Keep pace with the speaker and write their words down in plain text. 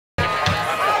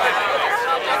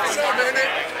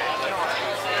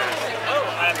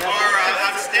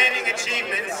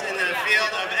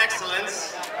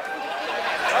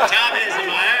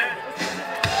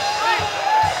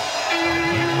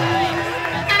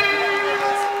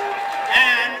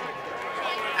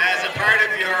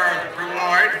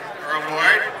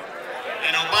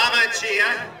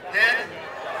Chia head?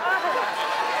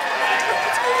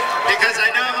 Because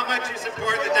I know how much you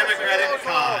support the Democratic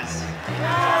cause. And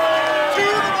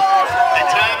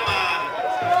Tom,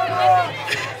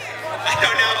 I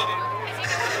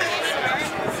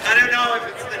don't know if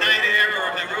it's the night air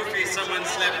or the roofie someone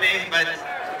slipped me, but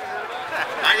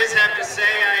I just have to say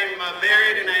I'm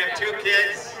married and I have 2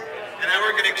 kids, and I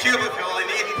work in a cubicle in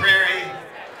Eden Prairie.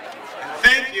 And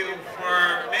thank you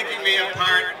for making me a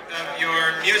part of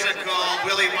your musical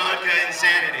Willy Wonka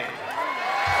insanity.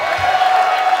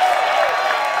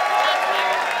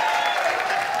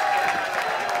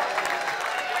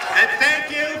 And thank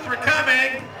you for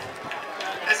coming,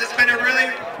 as it's been a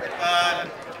really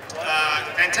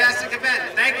fantastic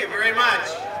event. Thank you very much.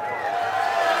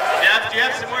 Do you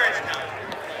have some words now?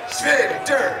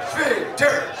 Sphincter,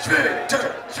 sphincter,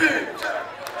 sphincter, sphincter.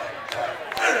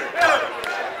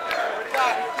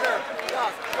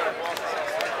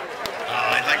 Oh,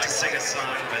 I'd like to sing a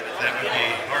song, but that would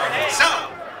be horrible. So,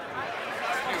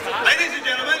 ladies and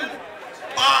gentlemen,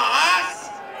 Boss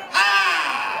Ha!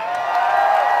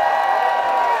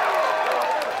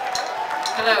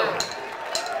 Hello.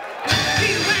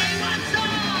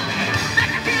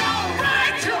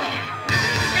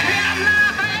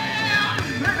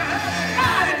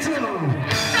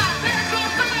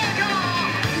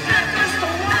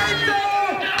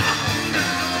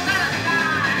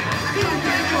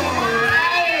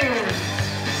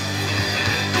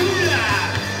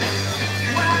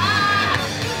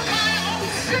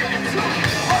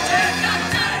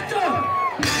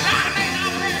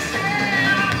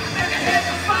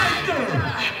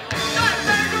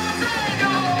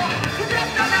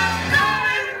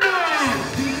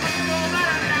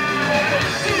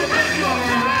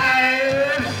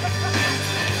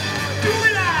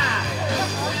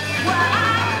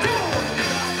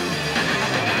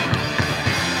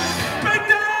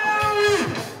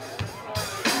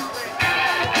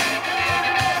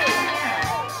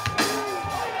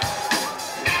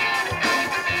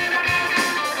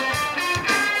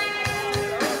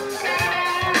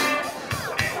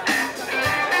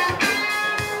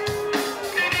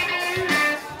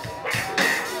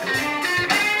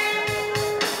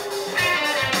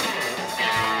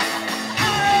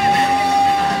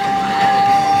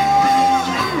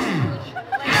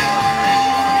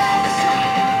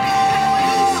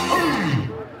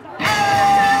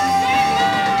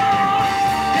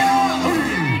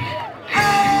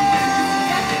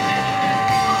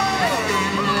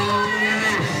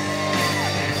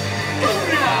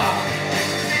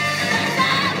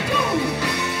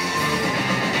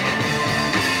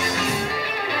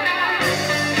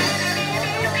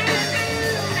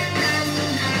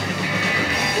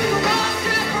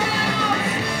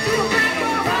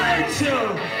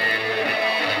 Show.